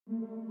What's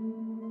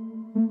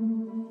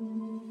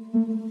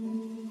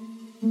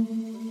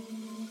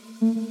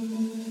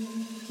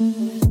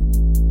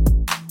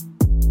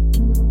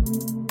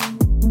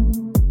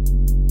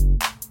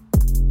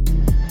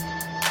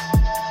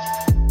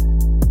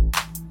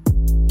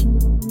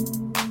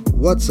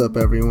up,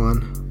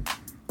 everyone?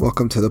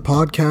 Welcome to the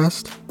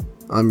podcast.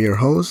 I'm your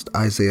host,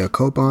 Isaiah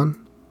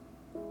Copon.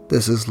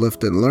 This is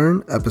Lift and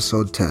Learn,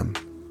 episode 10.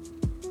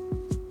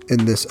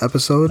 In this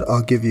episode,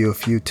 I'll give you a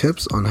few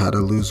tips on how to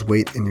lose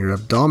weight in your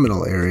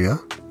abdominal area,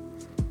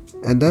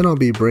 and then I'll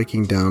be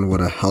breaking down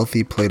what a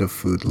healthy plate of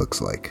food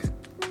looks like.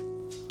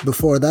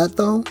 Before that,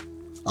 though,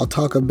 I'll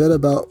talk a bit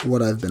about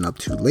what I've been up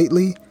to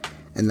lately,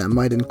 and that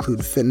might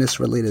include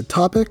fitness-related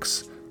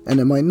topics,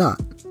 and it might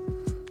not.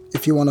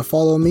 If you want to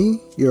follow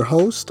me, your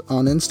host,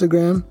 on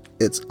Instagram,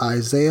 it's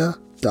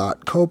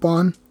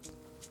isaiah.copon.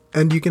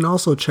 And you can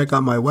also check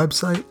out my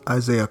website,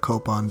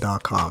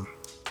 isaiahcopon.com.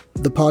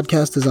 The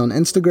podcast is on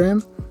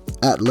Instagram,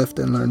 at Lift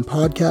and Learn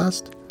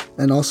Podcast,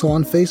 and also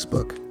on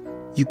Facebook.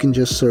 You can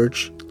just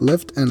search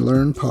Lift and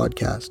Learn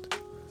Podcast.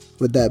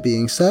 With that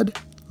being said,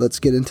 let's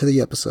get into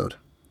the episode.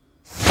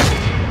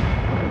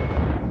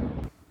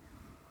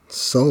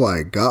 So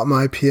I got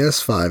my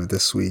PS5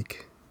 this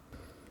week.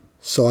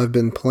 So I've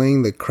been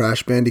playing the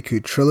Crash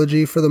Bandicoot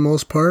trilogy for the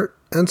most part,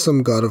 and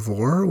some God of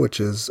War, which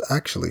is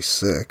actually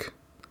sick.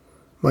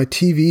 My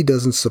TV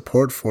doesn't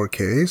support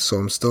 4K, so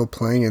I'm still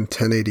playing in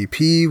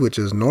 1080p, which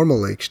is normal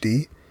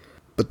HD,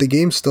 but the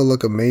games still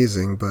look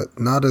amazing, but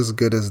not as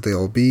good as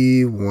they'll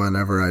be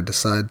whenever I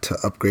decide to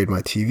upgrade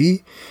my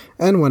TV,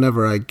 and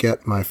whenever I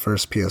get my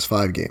first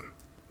PS5 game,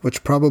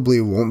 which probably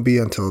won't be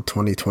until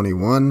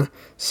 2021,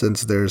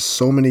 since there's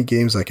so many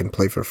games I can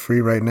play for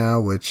free right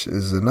now, which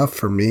is enough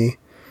for me,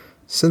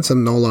 since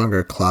I'm no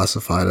longer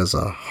classified as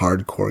a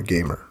hardcore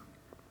gamer.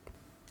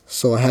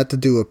 So I had to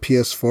do a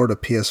PS4 to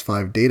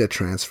PS5 data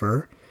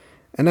transfer,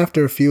 and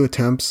after a few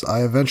attempts,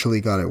 I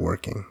eventually got it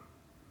working.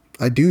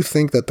 I do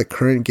think that the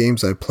current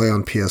games I play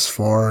on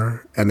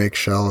PS4,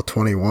 NHL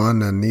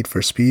 21 and Need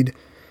for Speed,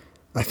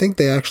 I think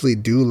they actually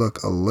do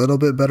look a little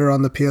bit better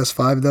on the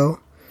PS5 though.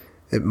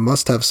 It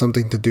must have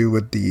something to do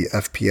with the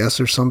FPS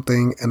or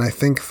something, and I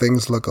think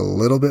things look a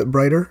little bit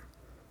brighter,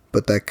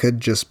 but that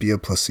could just be a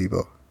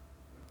placebo.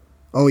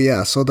 Oh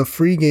yeah, so the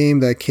free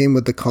game that came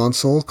with the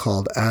console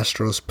called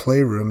Astro's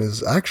Playroom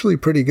is actually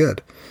pretty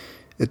good.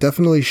 It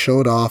definitely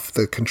showed off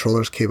the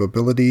controller's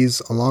capabilities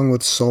along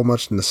with so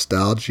much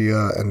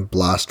nostalgia and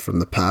blast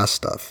from the past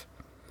stuff.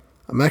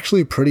 I'm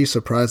actually pretty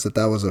surprised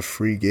that was a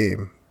free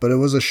game, but it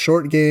was a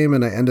short game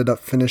and I ended up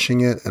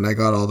finishing it and I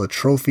got all the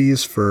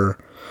trophies for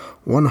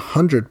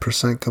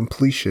 100%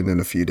 completion in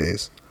a few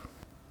days.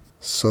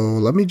 So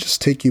let me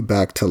just take you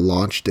back to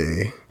launch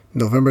day.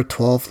 November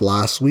 12th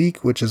last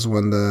week, which is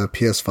when the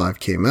PS5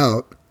 came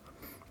out.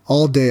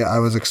 All day I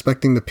was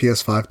expecting the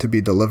PS5 to be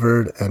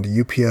delivered and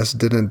UPS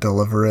didn't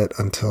deliver it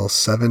until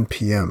 7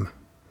 p.m.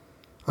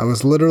 I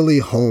was literally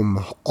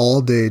home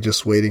all day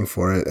just waiting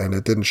for it and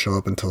it didn't show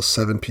up until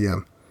 7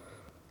 p.m.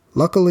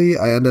 Luckily,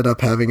 I ended up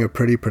having a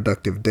pretty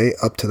productive day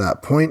up to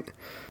that point,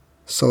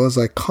 so as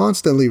I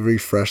constantly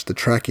refreshed the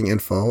tracking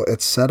info,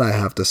 it said I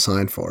have to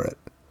sign for it.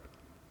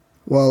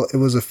 Well, it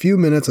was a few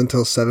minutes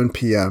until 7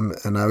 p.m.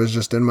 and I was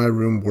just in my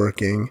room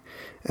working,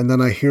 and then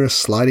I hear a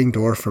sliding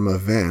door from a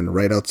van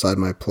right outside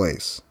my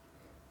place.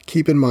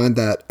 Keep in mind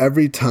that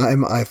every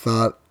time I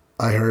thought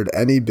I heard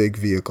any big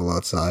vehicle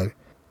outside,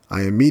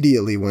 I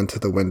immediately went to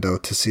the window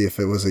to see if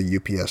it was a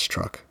UPS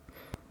truck.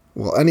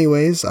 Well,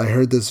 anyways, I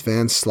heard this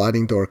van's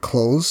sliding door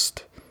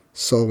closed,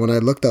 so when I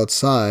looked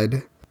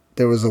outside,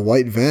 there was a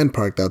white van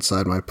parked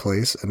outside my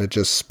place and it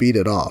just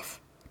speeded off.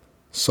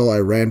 So I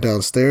ran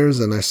downstairs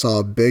and I saw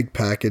a big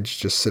package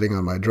just sitting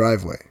on my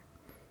driveway.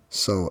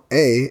 So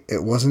A,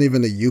 it wasn't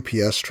even a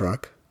UPS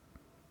truck.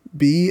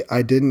 B,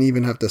 I didn't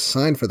even have to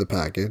sign for the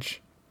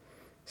package.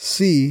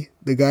 C,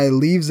 the guy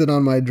leaves it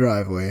on my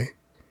driveway.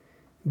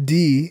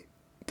 D,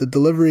 the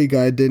delivery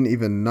guy didn't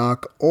even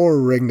knock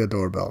or ring the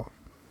doorbell.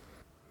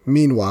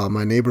 Meanwhile,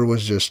 my neighbor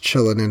was just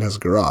chilling in his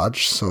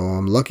garage, so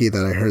I'm lucky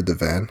that I heard the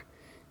van,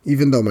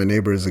 even though my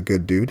neighbor is a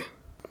good dude.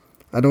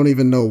 I don't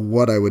even know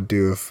what I would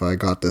do if I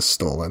got this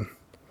stolen.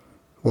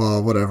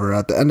 Well, whatever.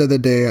 At the end of the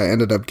day, I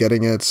ended up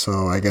getting it,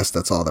 so I guess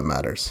that's all that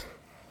matters.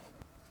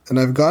 And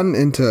I've gotten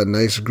into a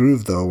nice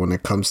groove, though, when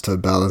it comes to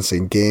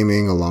balancing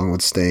gaming along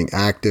with staying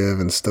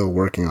active and still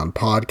working on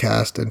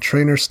podcast and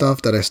trainer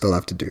stuff that I still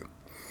have to do.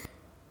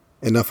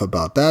 Enough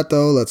about that,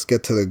 though. Let's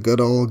get to the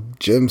good old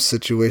gym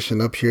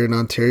situation up here in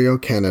Ontario,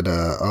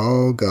 Canada.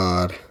 Oh,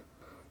 God.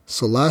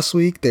 So last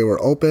week, they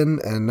were open,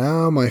 and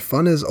now my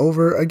fun is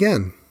over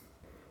again.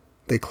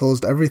 They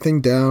closed everything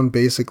down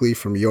basically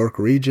from York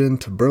Region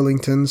to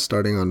Burlington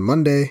starting on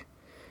Monday,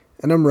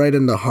 and I'm right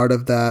in the heart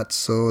of that,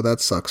 so that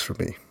sucks for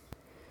me.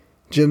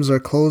 Gyms are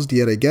closed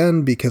yet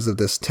again because of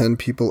this 10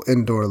 people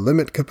indoor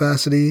limit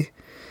capacity.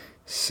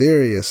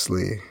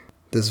 Seriously,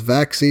 this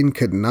vaccine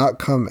could not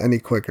come any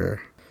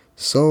quicker.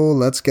 So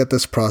let's get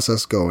this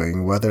process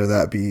going, whether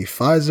that be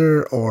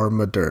Pfizer or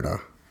Moderna.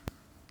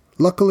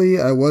 luckily,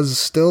 I was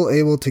still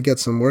able to get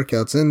some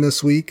workouts in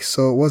this week,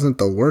 so it wasn't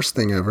the worst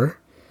thing ever.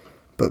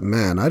 But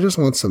man, I just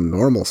want some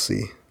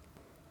normalcy.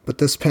 But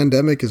this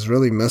pandemic is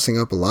really messing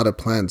up a lot of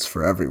plans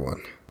for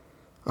everyone.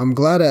 I'm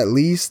glad at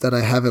least that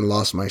I haven't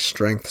lost my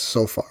strength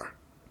so far.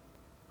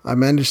 I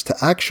managed to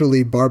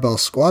actually barbell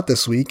squat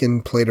this week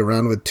and played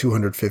around with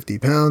 250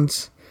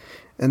 pounds.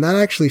 And that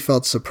actually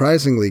felt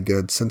surprisingly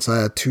good since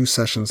I had 2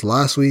 sessions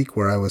last week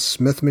where I was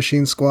Smith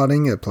machine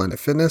squatting at Planet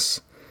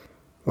Fitness.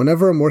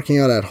 Whenever I'm working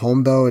out at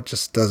home though, it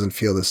just doesn't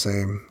feel the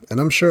same, and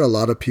I'm sure a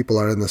lot of people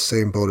are in the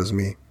same boat as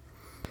me.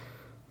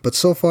 But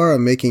so far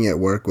I'm making it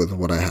work with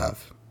what I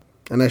have.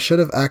 And I should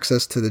have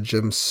access to the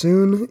gym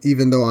soon,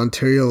 even though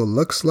Ontario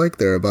looks like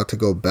they're about to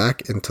go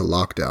back into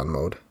lockdown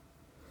mode.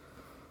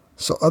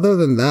 So other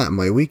than that,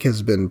 my week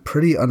has been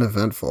pretty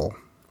uneventful.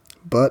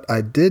 But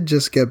I did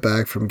just get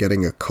back from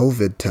getting a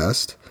COVID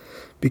test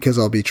because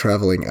I'll be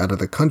traveling out of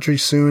the country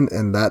soon,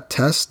 and that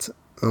test,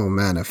 oh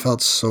man, it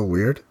felt so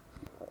weird.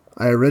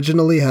 I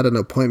originally had an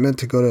appointment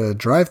to go to a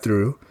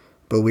drive-thru,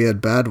 but we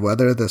had bad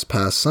weather this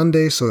past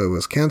Sunday, so it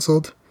was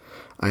canceled.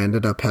 I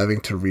ended up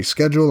having to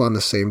reschedule on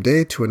the same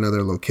day to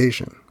another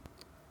location.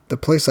 The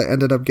place I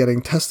ended up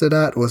getting tested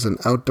at was an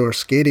outdoor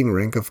skating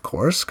rink, of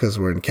course, because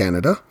we're in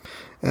Canada,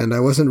 and I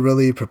wasn't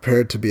really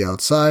prepared to be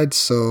outside,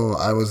 so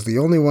I was the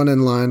only one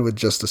in line with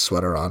just a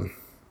sweater on.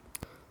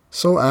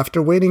 So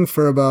after waiting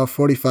for about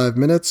 45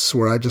 minutes,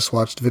 where I just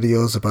watched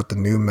videos about the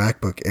new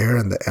MacBook Air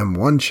and the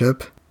M1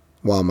 chip,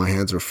 while my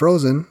hands were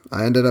frozen,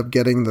 I ended up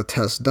getting the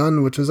test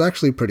done, which was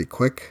actually pretty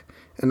quick.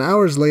 And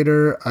hours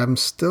later, I'm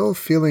still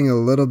feeling a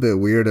little bit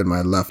weird in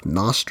my left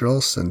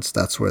nostril since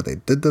that's where they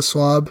did the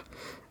swab,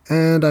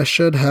 and I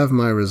should have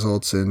my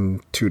results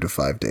in 2 to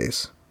 5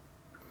 days.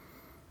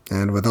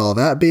 And with all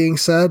that being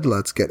said,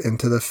 let's get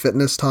into the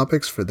fitness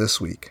topics for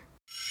this week.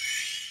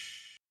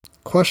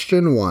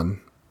 Question 1.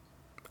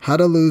 How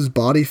to lose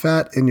body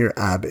fat in your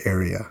ab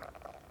area.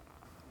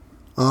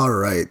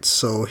 Alright,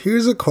 so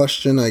here's a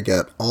question I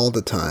get all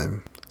the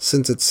time,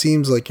 since it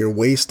seems like your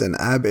waist and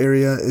ab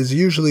area is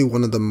usually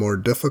one of the more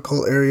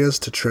difficult areas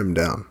to trim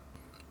down.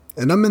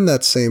 And I'm in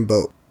that same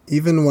boat.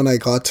 Even when I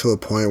got to a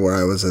point where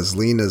I was as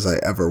lean as I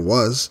ever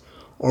was,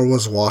 or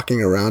was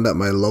walking around at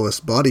my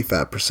lowest body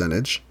fat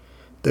percentage,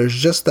 there's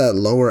just that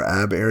lower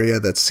ab area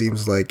that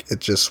seems like it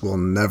just will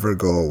never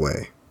go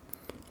away.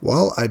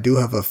 Well, I do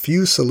have a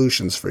few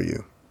solutions for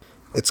you.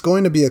 It's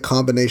going to be a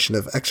combination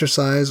of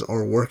exercise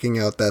or working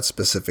out that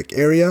specific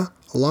area,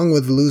 along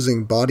with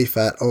losing body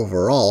fat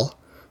overall,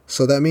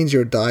 so that means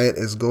your diet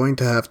is going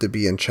to have to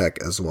be in check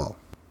as well.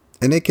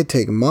 And it could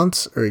take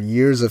months or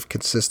years of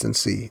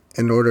consistency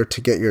in order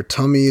to get your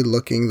tummy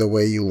looking the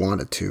way you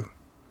want it to.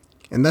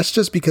 And that's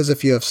just because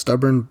if you have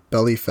stubborn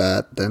belly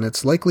fat, then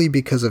it's likely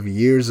because of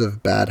years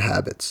of bad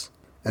habits.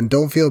 And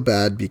don't feel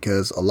bad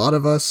because a lot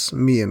of us,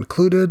 me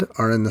included,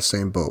 are in the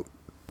same boat.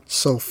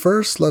 So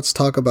first, let's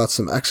talk about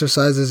some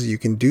exercises you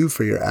can do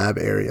for your ab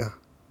area.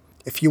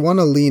 If you want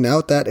to lean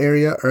out that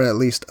area, or at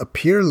least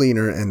appear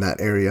leaner in that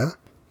area,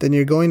 then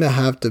you're going to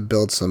have to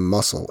build some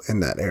muscle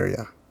in that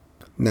area.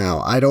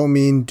 Now, I don't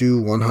mean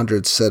do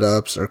 100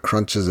 sit-ups or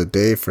crunches a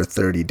day for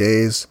 30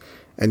 days,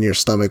 and your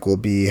stomach will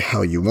be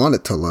how you want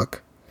it to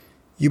look.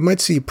 You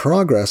might see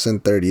progress in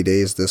 30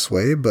 days this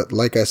way, but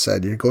like I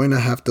said, you're going to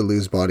have to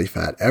lose body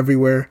fat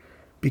everywhere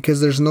because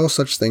there's no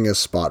such thing as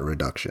spot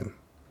reduction.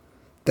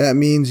 That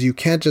means you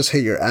can't just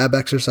hit your ab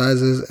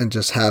exercises and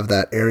just have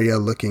that area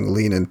looking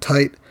lean and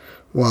tight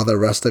while the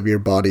rest of your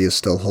body is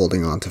still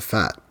holding on to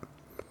fat.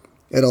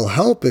 It'll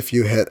help if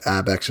you hit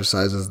ab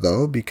exercises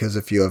though, because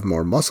if you have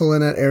more muscle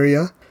in that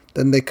area,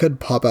 then they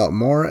could pop out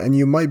more and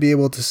you might be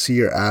able to see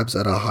your abs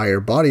at a higher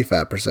body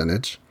fat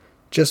percentage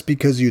just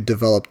because you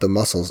developed the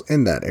muscles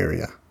in that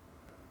area.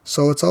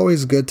 So it's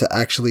always good to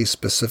actually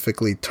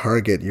specifically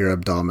target your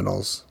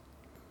abdominals.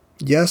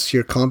 Yes,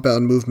 your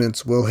compound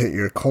movements will hit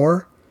your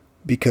core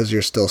because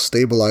you're still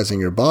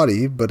stabilizing your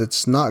body, but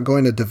it's not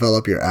going to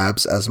develop your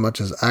abs as much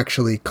as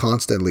actually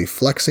constantly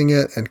flexing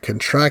it and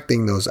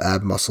contracting those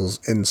ab muscles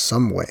in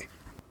some way.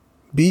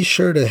 Be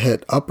sure to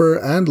hit upper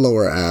and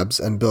lower abs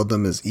and build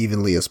them as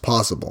evenly as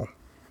possible.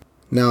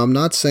 Now, I'm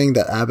not saying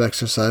that ab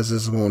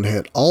exercises won't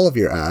hit all of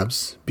your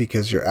abs,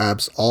 because your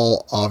abs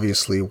all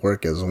obviously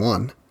work as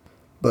one,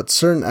 but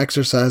certain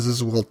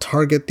exercises will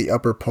target the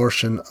upper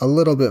portion a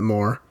little bit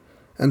more,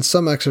 and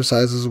some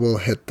exercises will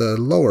hit the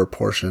lower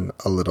portion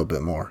a little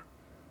bit more.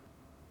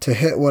 To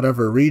hit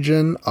whatever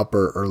region,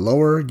 upper or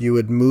lower, you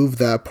would move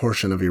that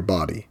portion of your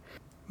body.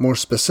 More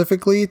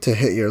specifically, to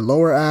hit your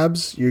lower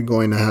abs, you're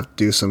going to have to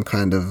do some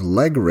kind of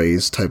leg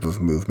raise type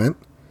of movement.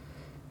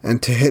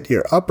 And to hit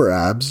your upper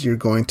abs, you're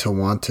going to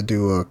want to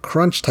do a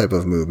crunch type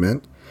of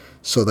movement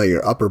so that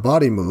your upper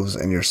body moves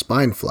and your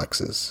spine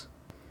flexes.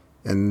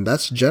 And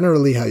that's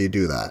generally how you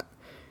do that.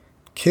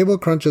 Cable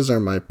crunches are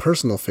my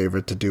personal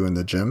favorite to do in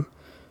the gym,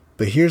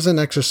 but here's an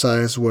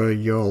exercise where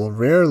you'll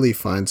rarely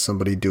find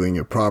somebody doing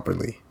it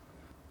properly.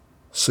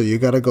 So you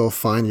gotta go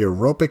find your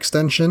rope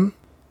extension,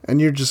 and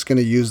you're just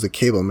gonna use the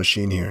cable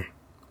machine here.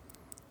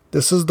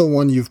 This is the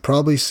one you've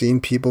probably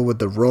seen people with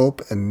the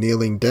rope and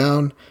kneeling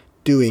down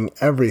doing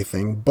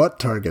everything but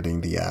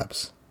targeting the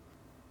abs.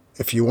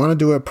 If you want to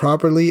do it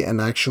properly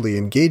and actually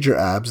engage your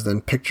abs,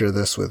 then picture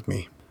this with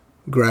me.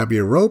 Grab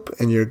your rope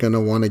and you're going to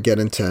want to get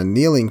into a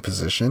kneeling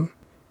position,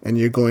 and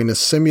you're going to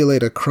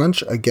simulate a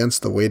crunch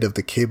against the weight of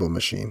the cable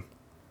machine.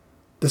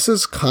 This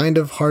is kind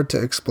of hard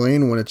to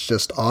explain when it's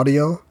just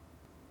audio,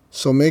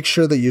 so make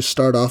sure that you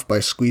start off by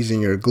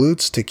squeezing your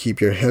glutes to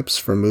keep your hips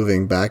from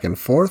moving back and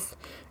forth,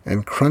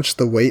 and crunch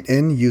the weight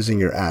in using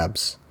your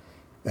abs,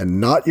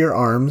 and not your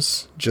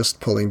arms, just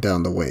pulling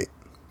down the weight.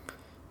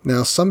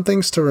 Now, some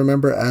things to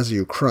remember as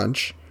you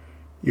crunch.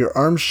 Your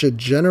arms should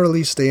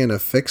generally stay in a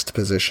fixed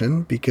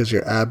position because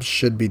your abs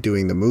should be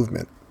doing the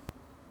movement.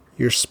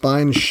 Your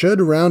spine should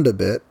round a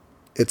bit.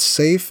 It's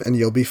safe and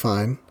you'll be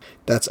fine.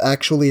 That's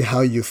actually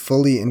how you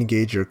fully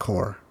engage your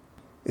core.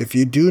 If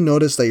you do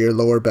notice that your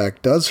lower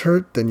back does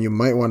hurt, then you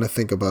might want to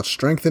think about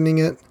strengthening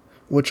it,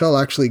 which I'll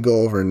actually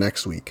go over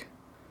next week.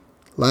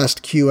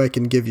 Last cue I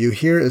can give you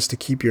here is to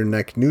keep your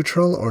neck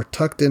neutral or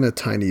tucked in a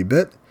tiny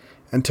bit,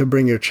 and to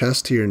bring your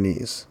chest to your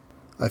knees.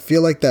 I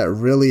feel like that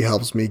really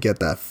helps me get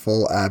that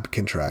full ab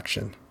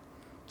contraction.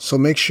 So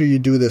make sure you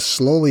do this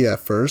slowly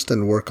at first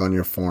and work on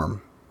your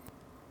form.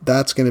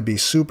 That's going to be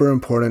super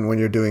important when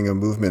you're doing a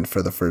movement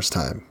for the first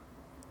time.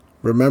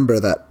 Remember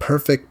that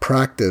perfect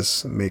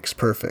practice makes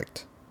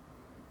perfect.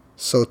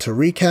 So to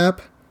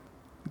recap,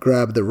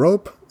 grab the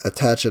rope,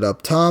 attach it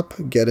up top,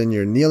 get in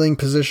your kneeling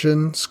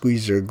position,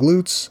 squeeze your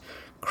glutes,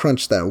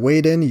 crunch that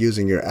weight in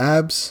using your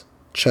abs,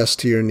 chest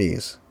to your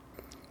knees.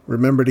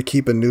 Remember to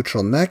keep a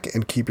neutral neck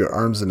and keep your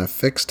arms in a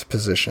fixed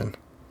position.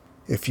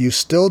 If you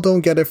still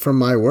don't get it from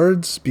my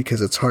words,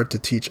 because it's hard to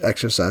teach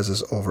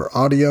exercises over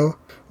audio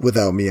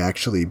without me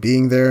actually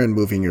being there and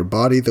moving your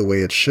body the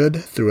way it should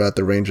throughout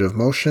the range of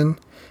motion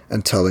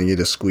and telling you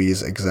to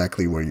squeeze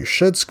exactly where you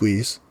should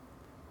squeeze,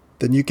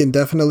 then you can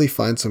definitely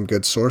find some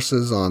good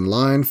sources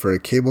online for a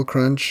cable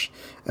crunch,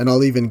 and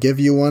I'll even give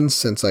you one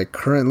since I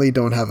currently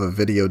don't have a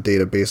video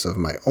database of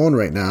my own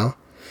right now.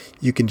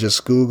 You can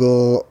just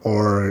Google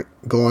or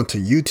go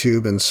onto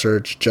YouTube and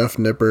search Jeff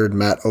Nippard,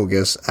 Matt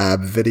Ogus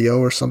ab video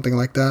or something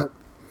like that.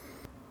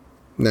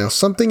 Now,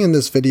 something in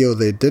this video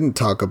they didn't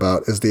talk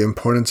about is the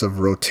importance of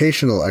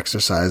rotational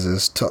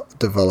exercises to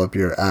develop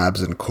your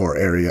abs and core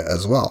area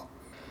as well.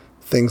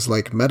 Things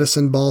like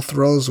medicine ball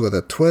throws with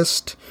a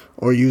twist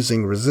or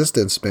using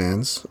resistance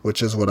bands,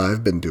 which is what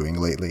I've been doing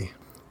lately.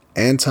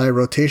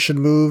 Anti-rotation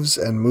moves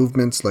and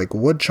movements like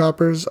wood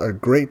choppers are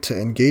great to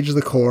engage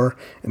the core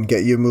and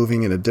get you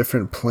moving in a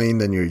different plane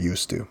than you're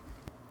used to.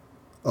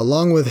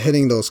 Along with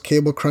hitting those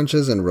cable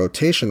crunches and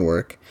rotation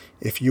work,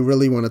 if you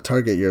really want to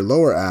target your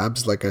lower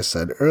abs, like I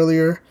said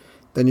earlier,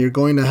 then you're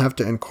going to have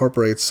to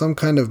incorporate some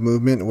kind of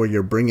movement where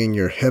you're bringing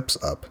your hips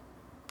up.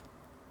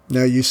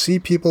 Now, you see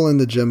people in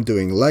the gym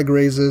doing leg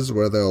raises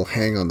where they'll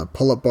hang on the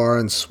pull-up bar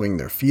and swing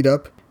their feet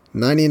up.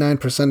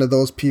 99% of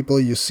those people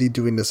you see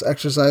doing this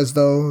exercise,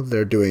 though,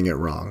 they're doing it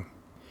wrong.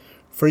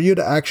 For you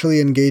to actually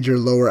engage your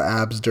lower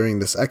abs during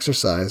this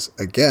exercise,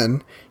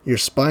 again, your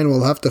spine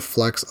will have to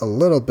flex a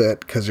little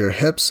bit because your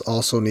hips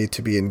also need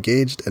to be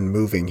engaged and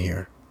moving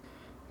here.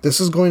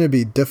 This is going to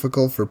be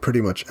difficult for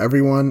pretty much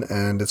everyone,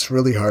 and it's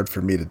really hard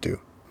for me to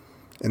do.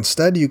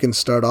 Instead, you can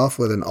start off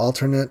with an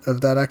alternate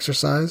of that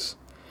exercise.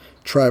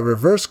 Try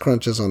reverse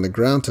crunches on the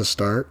ground to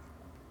start.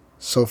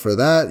 So for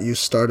that, you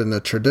start in a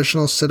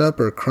traditional sit-up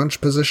or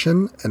crunch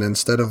position, and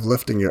instead of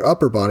lifting your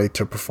upper body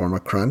to perform a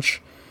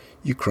crunch,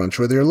 you crunch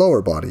with your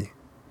lower body.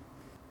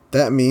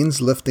 That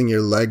means lifting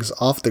your legs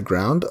off the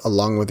ground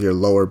along with your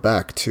lower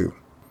back too.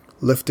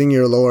 Lifting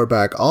your lower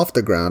back off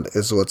the ground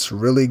is what's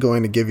really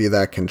going to give you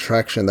that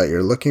contraction that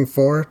you're looking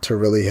for to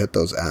really hit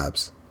those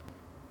abs.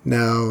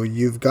 Now,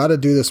 you've got to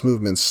do this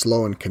movement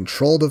slow and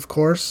controlled, of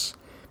course,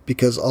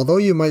 because although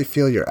you might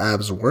feel your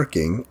abs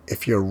working,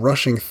 if you're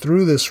rushing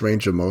through this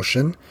range of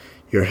motion,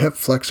 your hip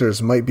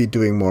flexors might be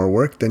doing more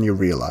work than you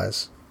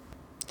realize.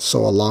 So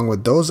along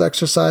with those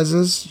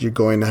exercises, you're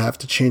going to have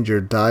to change your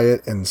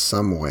diet in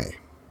some way.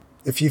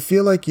 If you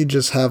feel like you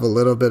just have a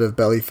little bit of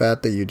belly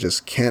fat that you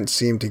just can't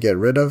seem to get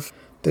rid of,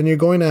 then you're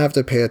going to have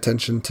to pay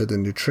attention to the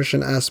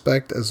nutrition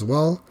aspect as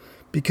well,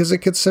 because it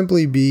could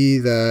simply be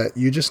that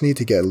you just need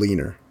to get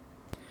leaner.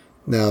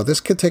 Now, this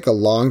could take a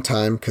long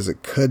time because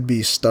it could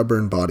be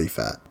stubborn body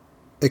fat.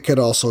 It could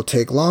also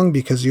take long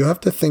because you have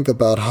to think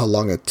about how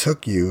long it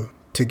took you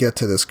to get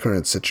to this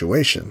current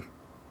situation.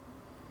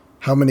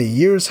 How many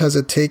years has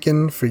it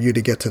taken for you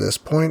to get to this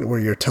point where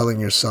you're telling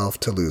yourself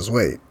to lose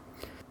weight?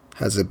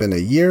 Has it been a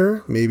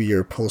year? Maybe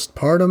you're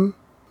postpartum?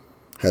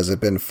 Has it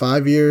been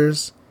 5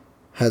 years?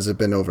 Has it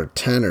been over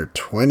 10 or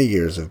 20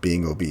 years of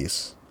being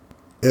obese?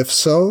 If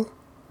so,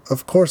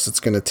 of course it's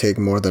going to take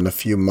more than a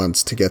few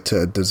months to get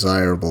to a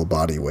desirable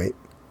body weight.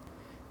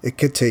 It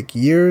could take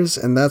years,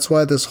 and that's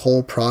why this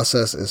whole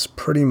process is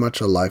pretty much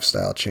a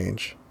lifestyle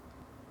change.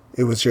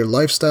 It was your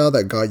lifestyle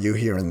that got you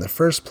here in the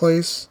first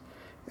place,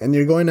 and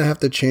you're going to have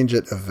to change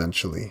it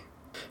eventually.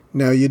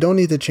 Now, you don't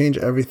need to change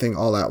everything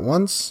all at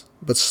once,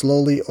 but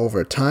slowly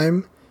over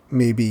time,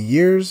 maybe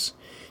years,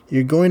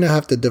 you're going to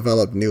have to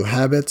develop new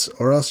habits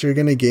or else you're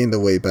going to gain the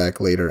weight back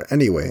later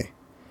anyway,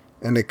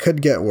 and it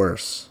could get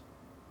worse.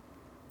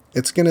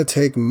 It's going to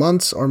take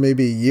months or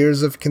maybe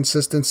years of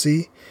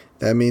consistency.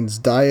 That means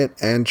diet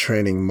and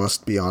training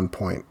must be on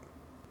point.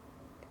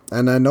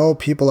 And I know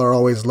people are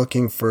always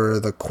looking for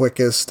the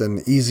quickest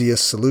and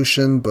easiest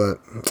solution, but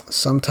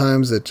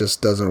sometimes it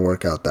just doesn't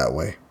work out that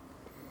way.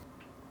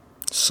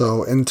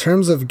 So in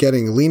terms of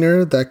getting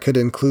leaner, that could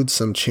include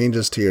some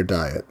changes to your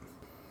diet.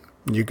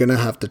 You're going to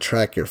have to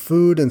track your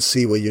food and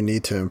see what you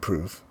need to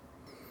improve.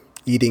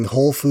 Eating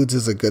whole foods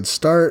is a good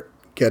start.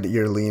 Get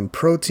your lean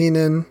protein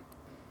in,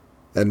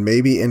 and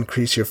maybe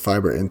increase your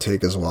fiber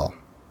intake as well,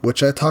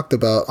 which I talked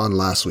about on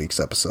last week's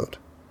episode.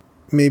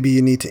 Maybe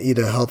you need to eat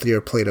a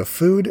healthier plate of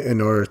food in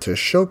order to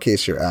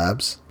showcase your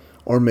abs,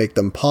 or make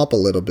them pop a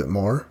little bit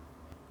more.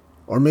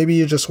 Or maybe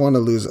you just want to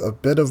lose a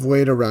bit of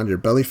weight around your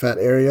belly fat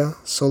area,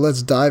 so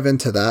let's dive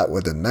into that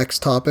with the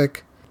next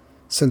topic,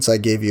 since I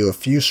gave you a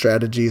few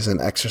strategies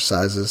and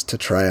exercises to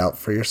try out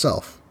for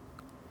yourself.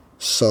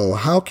 So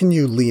how can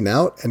you lean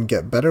out and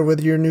get better with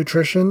your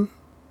nutrition?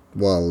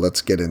 Well,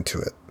 let's get into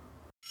it.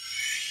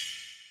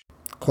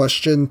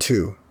 Question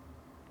 2.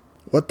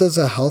 What does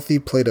a healthy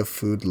plate of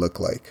food look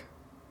like?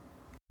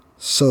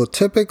 So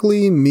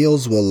typically,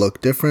 meals will look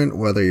different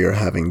whether you're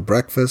having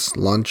breakfast,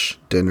 lunch,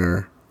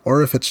 dinner,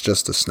 or if it's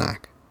just a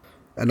snack.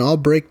 And I'll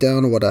break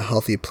down what a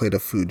healthy plate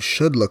of food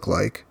should look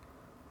like,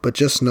 but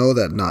just know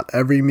that not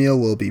every meal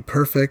will be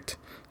perfect,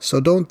 so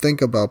don't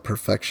think about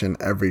perfection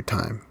every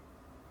time.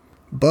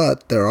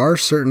 But there are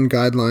certain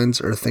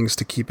guidelines or things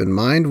to keep in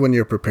mind when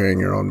you're preparing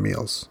your own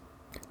meals.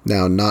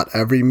 Now, not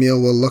every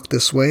meal will look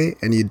this way,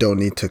 and you don't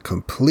need to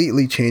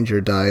completely change your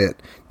diet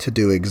to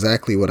do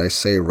exactly what I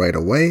say right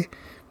away,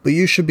 but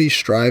you should be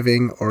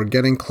striving or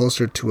getting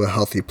closer to a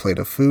healthy plate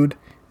of food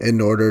in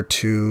order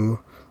to,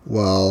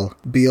 well,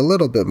 be a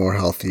little bit more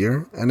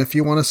healthier, and if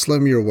you want to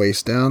slim your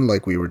waist down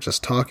like we were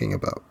just talking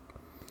about.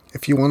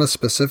 If you want to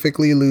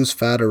specifically lose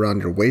fat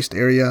around your waist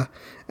area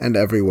and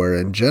everywhere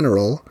in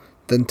general,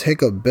 then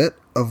take a bit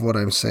of what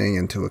I'm saying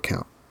into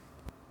account.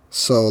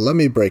 So let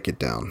me break it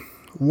down.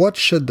 What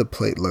should the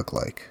plate look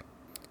like?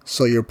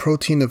 So your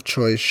protein of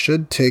choice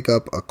should take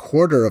up a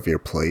quarter of your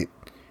plate,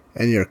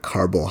 and your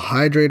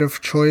carbohydrate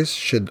of choice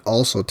should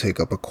also take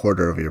up a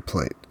quarter of your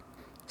plate.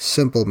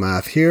 Simple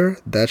math here,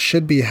 that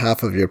should be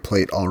half of your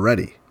plate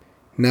already.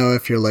 Now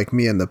if you're like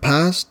me in the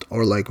past,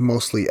 or like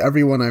mostly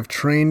everyone I've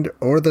trained,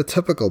 or the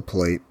typical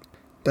plate,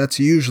 that's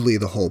usually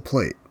the whole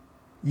plate.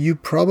 You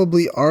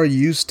probably are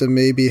used to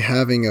maybe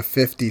having a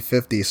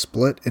 50-50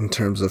 split in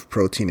terms of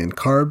protein and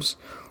carbs,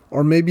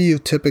 or maybe you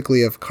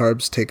typically have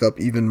carbs take up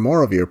even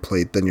more of your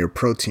plate than your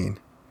protein.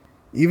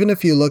 Even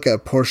if you look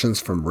at portions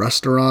from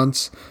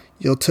restaurants,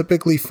 you'll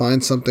typically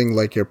find something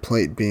like your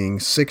plate being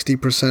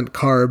 60%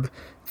 carb,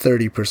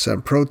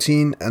 30%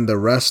 protein, and the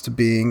rest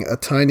being a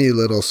tiny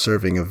little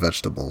serving of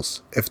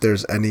vegetables, if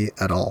there's any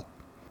at all.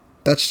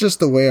 That's just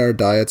the way our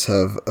diets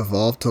have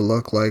evolved to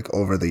look like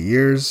over the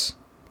years.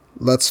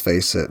 Let's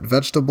face it,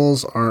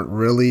 vegetables aren't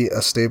really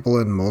a staple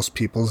in most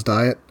people's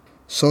diet,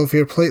 so if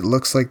your plate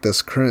looks like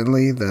this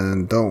currently,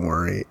 then don't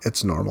worry,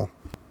 it's normal.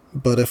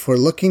 But if we're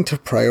looking to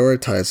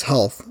prioritize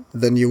health,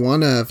 then you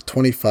want to have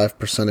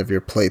 25% of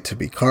your plate to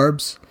be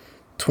carbs,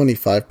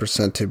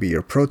 25% to be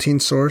your protein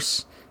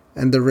source,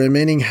 and the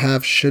remaining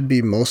half should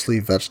be mostly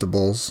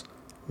vegetables,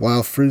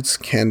 while fruits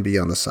can be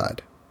on the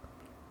side.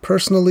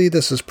 Personally,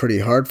 this is pretty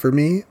hard for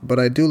me, but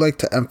I do like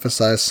to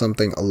emphasize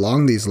something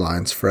along these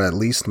lines for at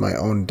least my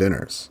own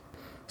dinners.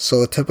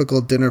 So a typical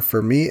dinner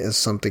for me is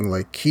something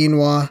like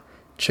quinoa,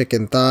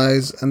 chicken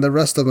thighs, and the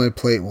rest of my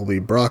plate will be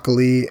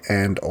broccoli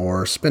and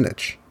or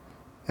spinach.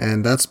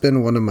 And that's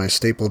been one of my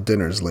staple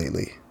dinners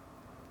lately.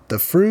 The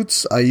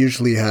fruits I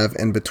usually have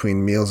in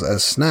between meals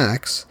as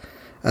snacks,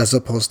 as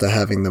opposed to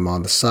having them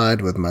on the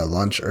side with my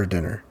lunch or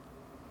dinner.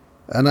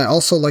 And I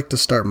also like to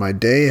start my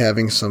day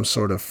having some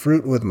sort of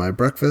fruit with my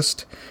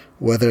breakfast,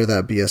 whether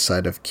that be a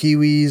side of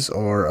kiwis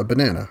or a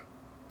banana.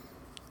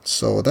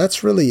 So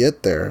that's really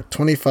it there.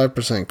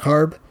 25%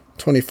 carb,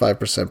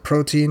 25%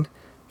 protein,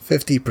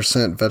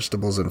 50%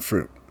 vegetables and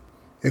fruit.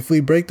 If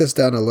we break this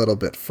down a little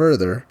bit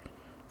further,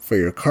 for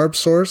your carb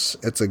source,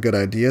 it's a good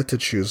idea to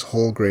choose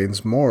whole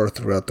grains more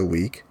throughout the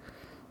week.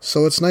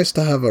 So it's nice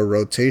to have a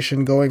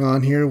rotation going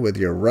on here with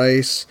your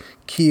rice,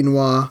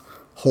 quinoa,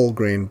 whole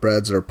grain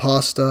breads or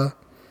pasta,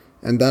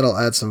 and that'll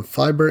add some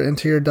fiber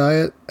into your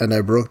diet, and I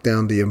broke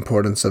down the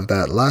importance of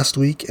that last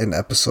week in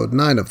episode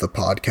 9 of the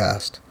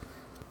podcast.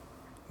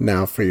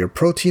 Now for your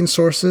protein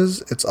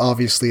sources, it's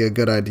obviously a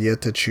good idea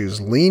to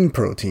choose lean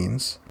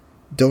proteins.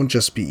 Don't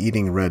just be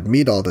eating red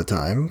meat all the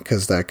time,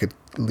 because that could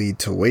lead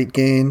to weight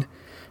gain.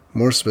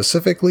 More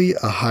specifically,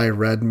 a high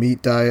red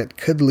meat diet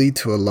could lead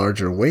to a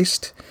larger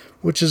waist,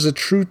 which is a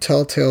true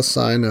telltale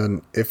sign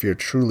on if you're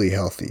truly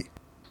healthy.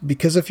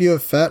 Because if you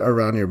have fat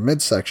around your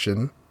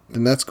midsection,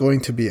 then that's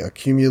going to be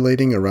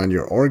accumulating around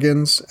your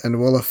organs and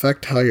will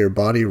affect how your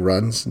body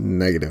runs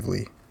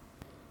negatively.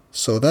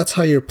 So that's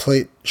how your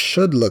plate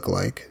should look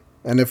like,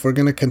 And if we're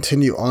going to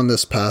continue on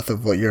this path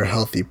of what your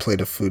healthy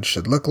plate of food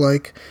should look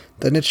like,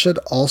 then it should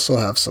also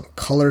have some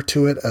color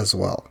to it as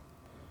well.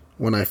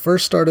 When I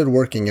first started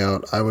working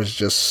out, I was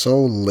just so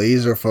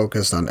laser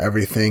focused on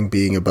everything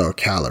being about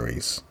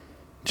calories.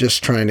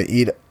 Just trying to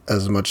eat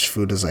as much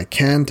food as I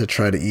can to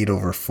try to eat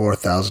over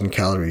 4,000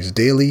 calories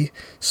daily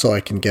so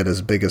I can get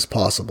as big as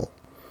possible.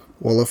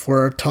 Well, if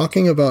we're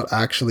talking about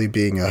actually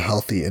being a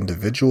healthy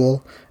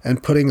individual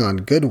and putting on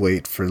good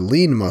weight for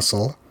lean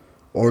muscle,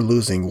 or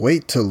losing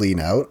weight to lean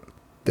out,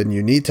 then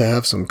you need to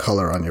have some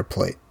color on your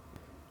plate.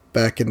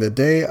 Back in the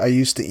day, I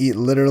used to eat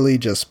literally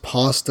just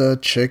pasta,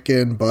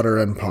 chicken, butter,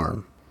 and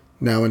parm.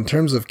 Now, in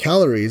terms of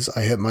calories,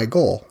 I hit my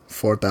goal.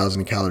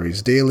 4,000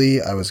 calories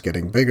daily, I was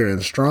getting bigger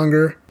and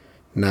stronger.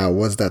 Now,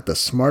 was that the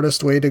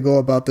smartest way to go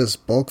about this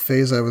bulk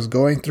phase I was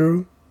going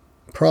through?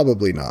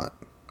 Probably not.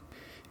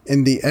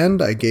 In the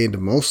end, I gained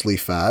mostly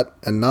fat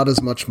and not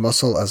as much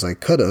muscle as I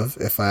could have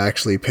if I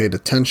actually paid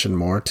attention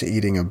more to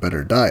eating a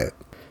better diet,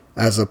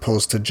 as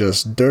opposed to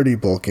just dirty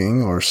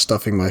bulking or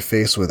stuffing my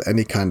face with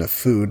any kind of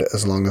food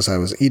as long as I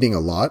was eating a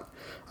lot.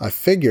 I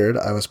figured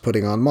I was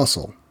putting on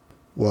muscle.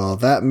 Well,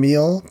 that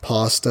meal,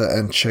 pasta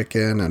and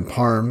chicken and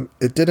parm,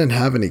 it didn't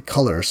have any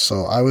color,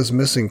 so I was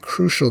missing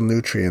crucial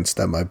nutrients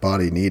that my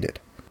body needed.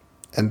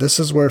 And this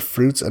is where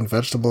fruits and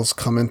vegetables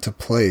come into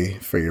play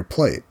for your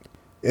plate.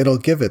 It'll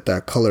give it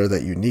that color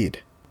that you need.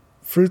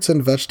 Fruits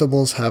and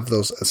vegetables have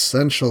those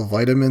essential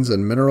vitamins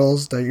and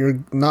minerals that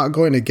you're not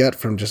going to get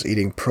from just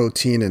eating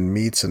protein and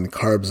meats and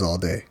carbs all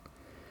day.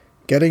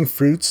 Getting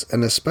fruits,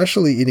 and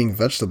especially eating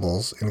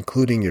vegetables,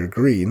 including your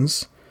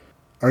greens,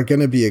 are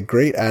going to be a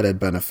great added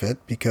benefit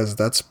because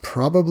that's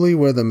probably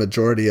where the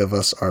majority of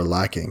us are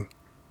lacking.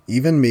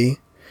 Even me,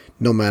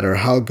 no matter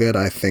how good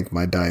I think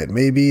my diet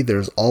may be,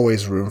 there's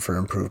always room for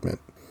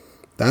improvement.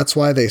 That's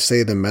why they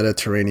say the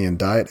Mediterranean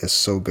diet is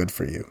so good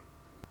for you.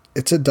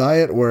 It's a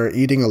diet where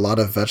eating a lot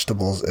of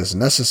vegetables is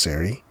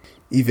necessary,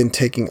 even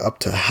taking up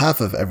to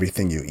half of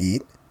everything you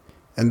eat.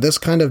 And this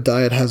kind of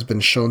diet has been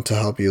shown to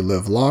help you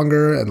live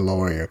longer and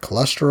lower your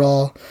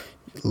cholesterol,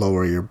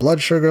 lower your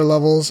blood sugar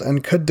levels,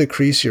 and could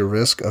decrease your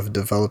risk of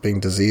developing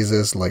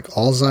diseases like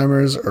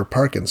Alzheimer's or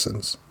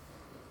Parkinson's.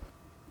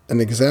 An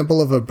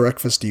example of a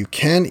breakfast you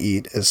can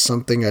eat is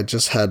something I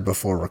just had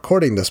before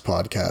recording this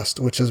podcast,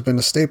 which has been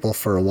a staple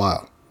for a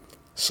while.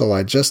 So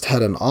I just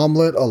had an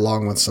omelet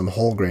along with some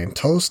whole grain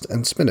toast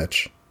and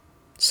spinach.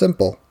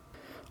 Simple.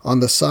 On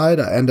the side,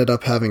 I ended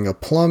up having a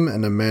plum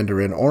and a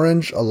mandarin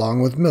orange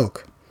along with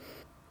milk.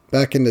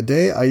 Back in the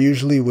day, I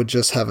usually would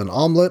just have an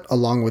omelet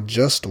along with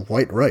just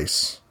white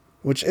rice,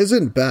 which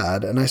isn't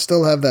bad, and I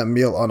still have that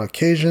meal on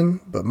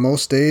occasion, but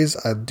most days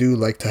I do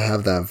like to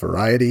have that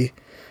variety,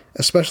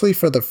 especially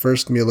for the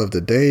first meal of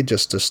the day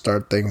just to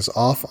start things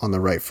off on the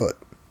right foot.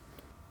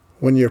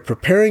 When you're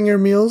preparing your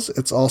meals,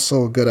 it's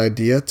also a good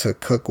idea to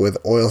cook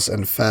with oils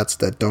and fats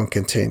that don't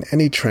contain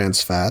any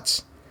trans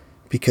fats,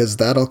 because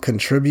that'll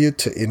contribute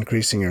to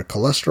increasing your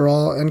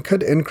cholesterol and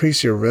could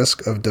increase your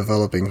risk of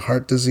developing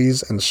heart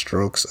disease and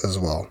strokes as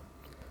well.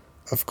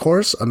 Of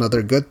course,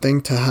 another good thing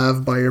to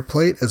have by your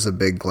plate is a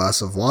big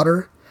glass of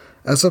water,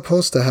 as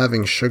opposed to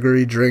having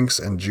sugary drinks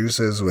and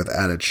juices with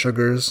added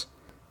sugars.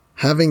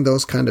 Having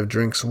those kind of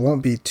drinks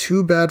won't be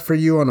too bad for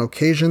you on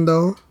occasion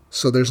though,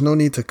 so there's no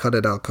need to cut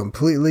it out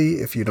completely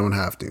if you don't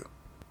have to.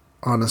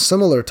 On a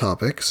similar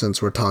topic,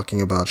 since we're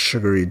talking about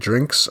sugary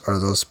drinks, are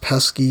those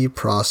pesky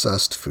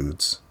processed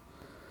foods.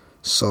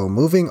 So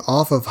moving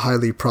off of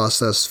highly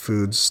processed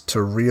foods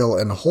to real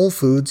and whole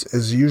foods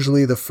is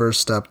usually the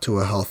first step to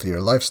a healthier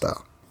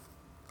lifestyle.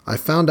 I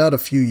found out a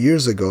few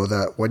years ago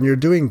that when you're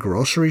doing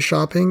grocery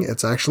shopping,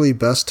 it's actually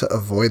best to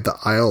avoid the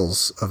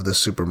aisles of the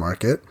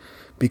supermarket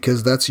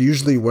because that's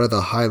usually where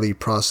the highly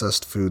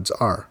processed foods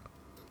are.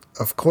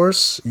 Of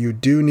course, you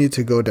do need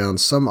to go down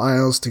some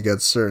aisles to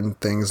get certain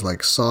things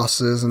like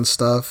sauces and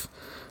stuff,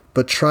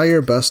 but try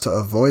your best to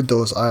avoid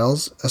those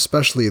aisles,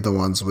 especially the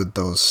ones with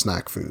those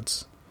snack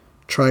foods.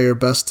 Try your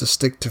best to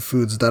stick to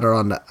foods that are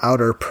on the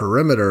outer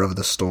perimeter of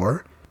the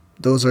store.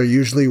 Those are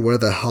usually where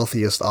the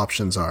healthiest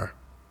options are.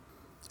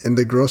 In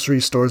the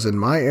grocery stores in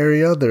my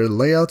area, their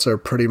layouts are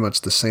pretty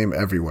much the same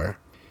everywhere.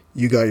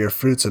 You got your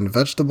fruits and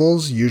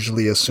vegetables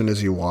usually as soon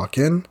as you walk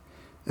in,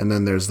 and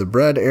then there's the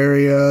bread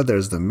area,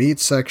 there's the meat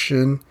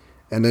section,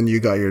 and then you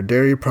got your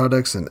dairy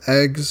products and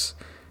eggs,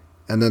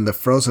 and then the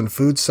frozen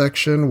food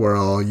section where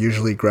I'll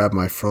usually grab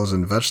my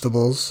frozen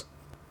vegetables.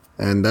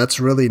 And that's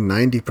really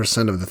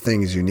 90% of the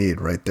things you need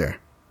right there.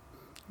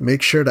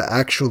 Make sure to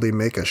actually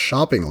make a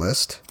shopping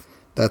list.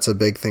 That's a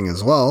big thing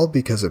as well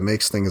because it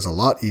makes things a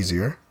lot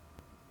easier.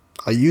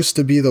 I used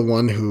to be the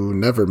one who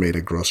never made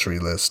a grocery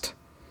list.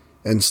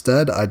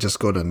 Instead, I just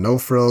go to No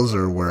Frills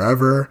or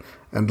wherever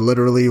and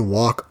literally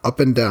walk up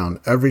and down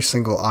every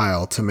single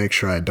aisle to make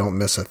sure I don't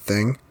miss a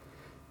thing,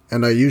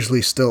 and I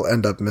usually still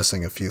end up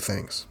missing a few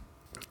things.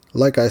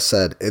 Like I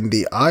said, in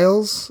the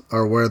aisles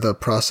are where the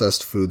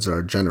processed foods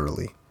are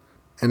generally.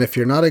 And if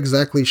you're not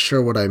exactly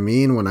sure what I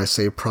mean when I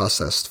say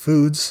processed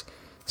foods,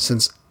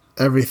 since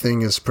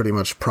everything is pretty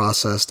much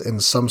processed in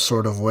some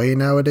sort of way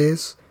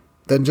nowadays,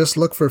 then just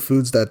look for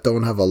foods that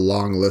don't have a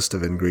long list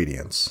of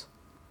ingredients.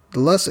 The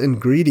less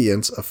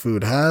ingredients a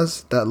food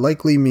has, that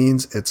likely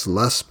means it's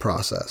less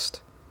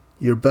processed.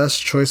 Your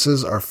best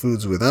choices are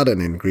foods without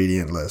an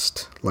ingredient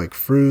list, like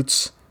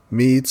fruits,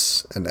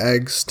 meats, and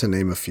eggs, to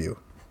name a few.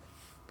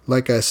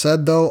 Like I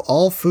said though,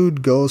 all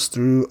food goes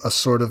through a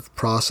sort of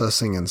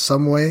processing in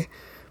some way,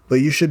 but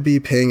you should be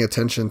paying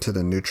attention to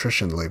the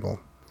nutrition label.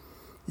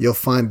 You'll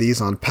find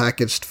these on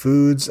packaged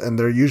foods, and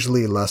they're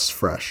usually less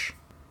fresh.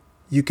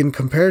 You can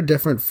compare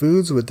different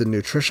foods with the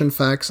nutrition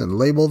facts and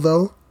label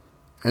though,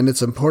 and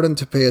it's important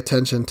to pay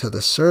attention to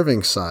the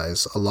serving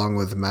size along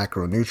with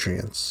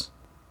macronutrients.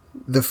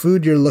 The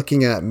food you're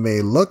looking at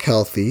may look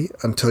healthy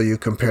until you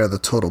compare the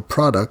total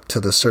product to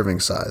the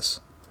serving size.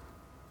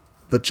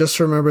 But just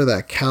remember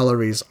that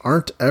calories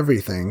aren't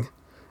everything,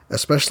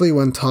 especially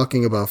when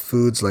talking about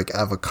foods like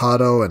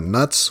avocado and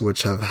nuts,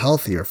 which have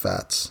healthier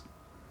fats.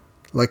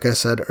 Like I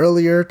said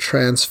earlier,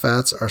 trans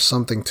fats are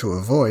something to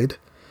avoid,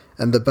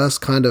 and the best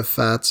kind of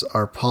fats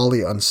are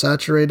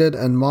polyunsaturated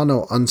and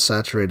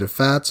monounsaturated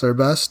fats are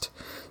best,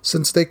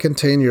 since they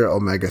contain your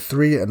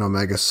omega-3 and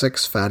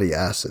omega-6 fatty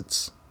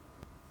acids.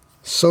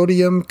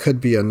 Sodium could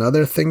be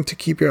another thing to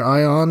keep your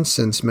eye on,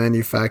 since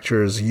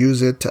manufacturers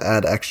use it to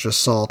add extra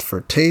salt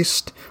for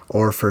taste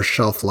or for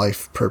shelf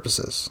life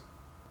purposes.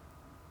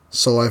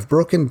 So I've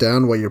broken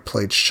down what your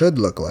plate should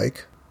look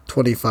like: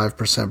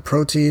 25%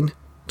 protein,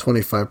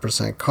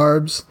 25%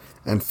 carbs,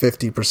 and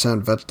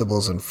 50%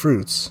 vegetables and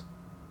fruits.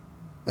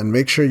 And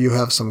make sure you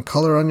have some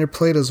color on your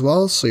plate as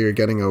well, so you're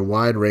getting a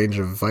wide range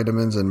of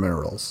vitamins and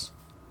minerals.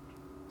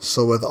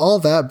 So with all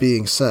that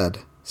being said,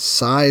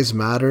 size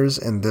matters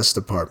in this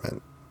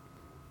department.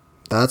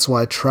 That's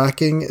why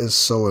tracking is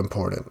so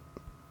important.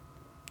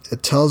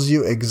 It tells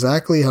you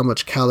exactly how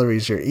much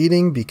calories you're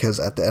eating, because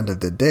at the end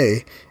of the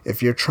day,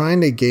 if you're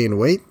trying to gain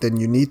weight, then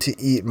you need to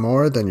eat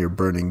more than you're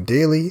burning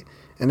daily,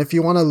 and if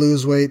you want to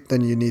lose weight,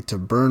 then you need to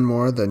burn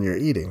more than you're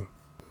eating.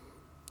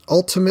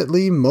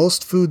 Ultimately,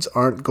 most foods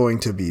aren't going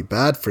to be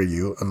bad for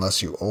you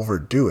unless you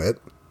overdo it.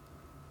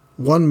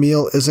 One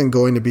meal isn't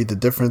going to be the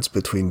difference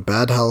between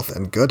bad health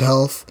and good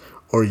health,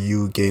 or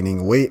you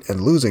gaining weight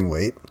and losing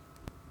weight.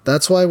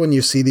 That's why when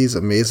you see these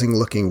amazing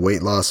looking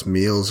weight loss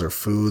meals or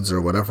foods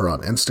or whatever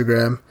on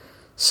Instagram,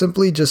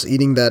 simply just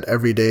eating that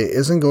every day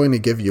isn't going to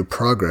give you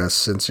progress,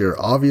 since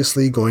you're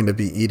obviously going to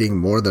be eating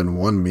more than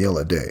one meal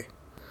a day.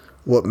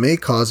 What may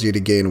cause you to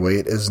gain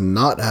weight is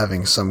not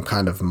having some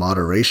kind of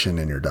moderation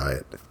in your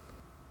diet.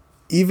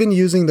 Even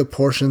using the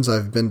portions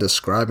I've been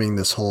describing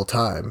this whole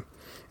time,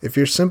 if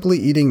you're simply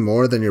eating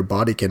more than your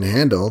body can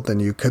handle, then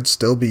you could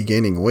still be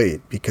gaining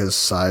weight, because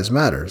size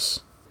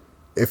matters.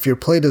 If your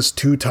plate is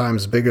 2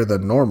 times bigger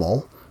than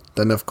normal,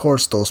 then of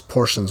course those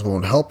portions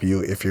won't help you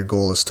if your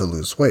goal is to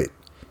lose weight.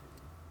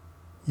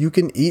 You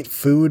can eat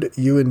food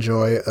you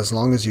enjoy as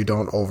long as you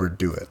don't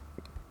overdo it.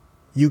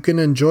 You can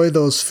enjoy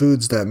those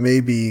foods that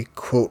may be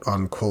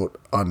quote-unquote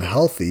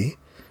unhealthy,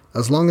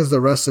 as long as the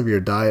rest of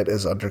your diet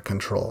is under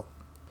control.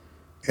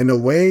 In a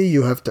way,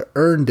 you have to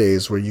earn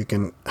days where you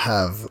can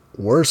have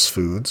worse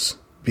foods,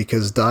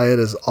 because diet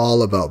is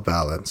all about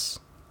balance.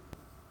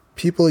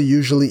 People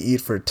usually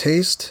eat for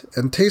taste,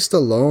 and taste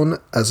alone,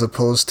 as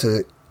opposed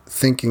to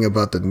thinking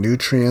about the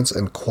nutrients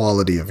and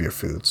quality of your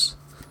foods.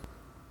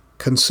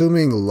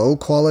 Consuming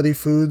low-quality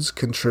foods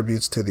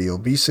contributes to the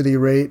obesity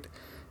rate,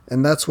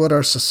 and that's what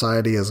our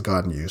society has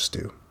gotten used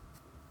to.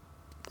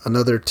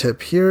 Another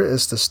tip here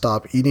is to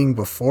stop eating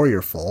before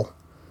you're full.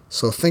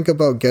 So think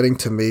about getting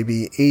to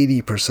maybe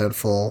 80%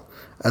 full,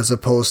 as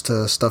opposed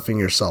to stuffing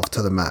yourself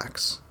to the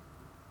max.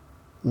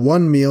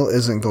 One meal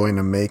isn't going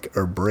to make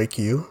or break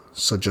you,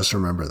 so just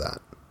remember that.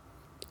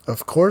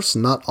 Of course,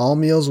 not all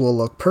meals will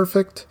look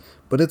perfect,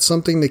 but it's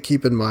something to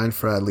keep in mind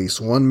for at least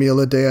one meal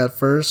a day at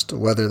first,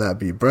 whether that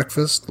be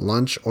breakfast,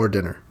 lunch, or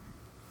dinner.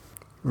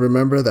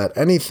 Remember that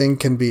anything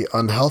can be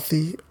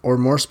unhealthy, or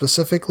more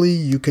specifically,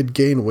 you could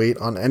gain weight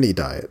on any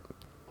diet.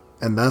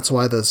 And that's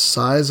why the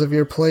size of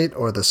your plate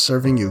or the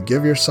serving you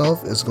give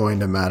yourself is going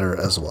to matter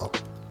as well.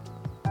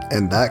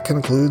 And that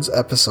concludes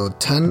episode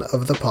 10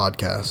 of the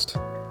podcast.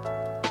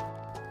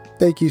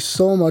 Thank you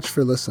so much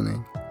for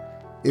listening.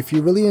 If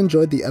you really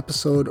enjoyed the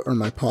episode or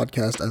my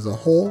podcast as a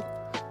whole,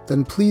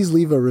 then please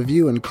leave a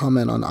review and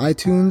comment on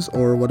iTunes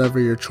or whatever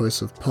your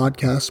choice of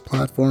podcast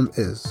platform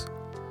is.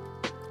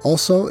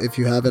 Also, if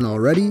you haven't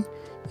already,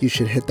 you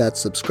should hit that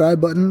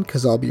subscribe button,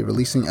 because I'll be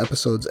releasing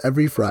episodes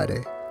every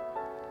Friday.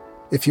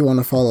 If you want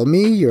to follow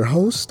me, your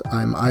host,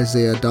 I'm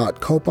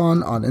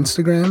Isaiah.Copon on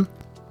Instagram.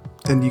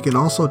 And you can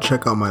also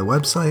check out my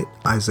website,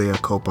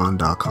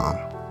 isaiahcopon.com.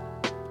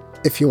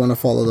 If you want to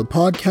follow the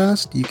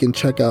podcast, you can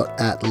check out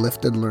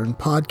 @Lift and Learn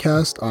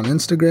Podcast on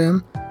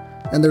Instagram.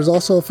 And there's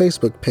also a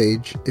Facebook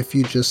page if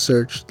you just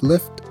search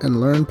Lift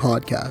and Learn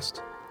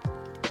Podcast.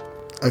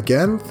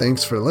 Again,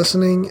 thanks for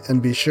listening,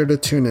 and be sure to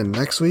tune in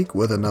next week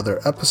with another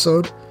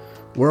episode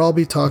where I'll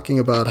be talking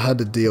about how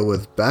to deal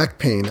with back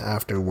pain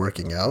after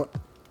working out.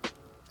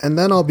 And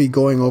then I'll be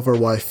going over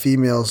why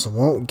females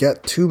won't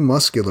get too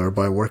muscular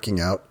by working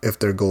out if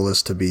their goal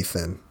is to be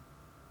thin.